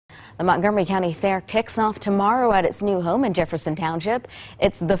The Montgomery County Fair kicks off tomorrow at its new home in Jefferson Township.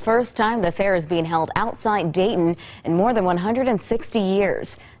 It's the first time the fair is being held outside Dayton in more than 160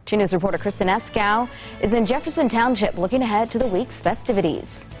 years. 2 News reporter Kristen Eskow is in Jefferson Township looking ahead to the week's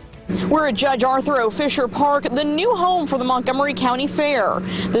festivities. We're at Judge Arthur O. Fisher Park, the new home for the Montgomery County Fair.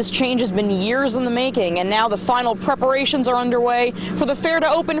 This change has been years in the making, and now the final preparations are underway for the fair to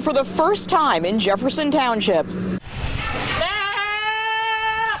open for the first time in Jefferson Township.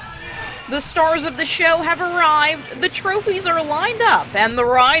 The stars of the show have arrived, the trophies are lined up, and the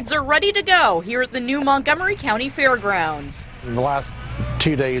rides are ready to go here at the new Montgomery County Fairgrounds. In the last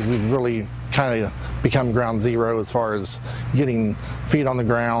 2 days, we've really kind of become ground zero as far as getting feet on the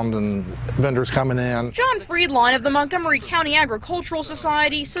ground and vendors coming in. John Friedline of the Montgomery County Agricultural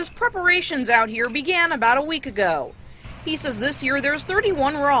Society says preparations out here began about a week ago. He says this year there's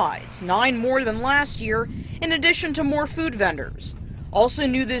 31 rides, 9 more than last year, in addition to more food vendors. Also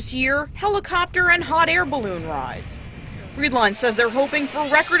new this year, helicopter and hot air balloon rides. Friedline says they're hoping for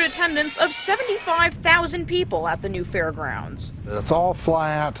record attendance of 75,000 people at the new fairgrounds. It's all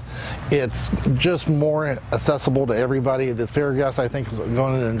flat. It's just more accessible to everybody. The fair guests, I think, is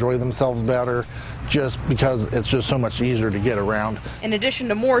going to enjoy themselves better just because it's just so much easier to get around. In addition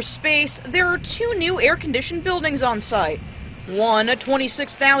to more space, there are 2 new air-conditioned buildings on site. One, a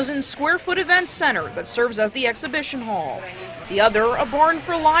 26,000 square foot event center that serves as the exhibition hall. The other, a barn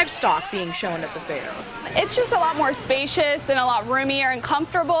for livestock being shown at the fair. It's just a lot more spacious and a lot roomier and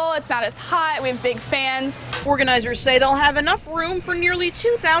comfortable. It's not as hot. We have big fans. Organizers say they'll have enough room for nearly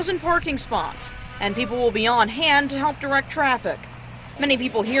 2,000 parking spots, and people will be on hand to help direct traffic. Many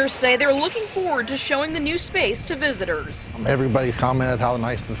people here say they're looking forward to showing the new space to visitors. Everybody's commented how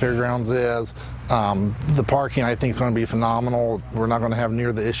nice the fairgrounds is. The parking, I think, is going to be phenomenal. We're not going to have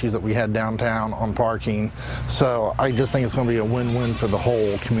near the issues that we had downtown on parking. So I just think it's going to be a win-win for the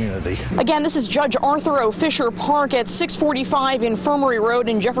whole community. Again, this is Judge Arthur O. Fisher Park at 645 Infirmary Road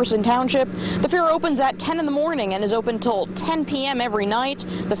in Jefferson Township. The fair opens at 10 in the morning and is open till 10 p.m. every night.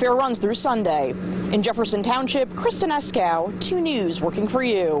 The fair runs through Sunday. In Jefferson Township, Kristen Eskow, 2 News, working for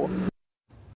you.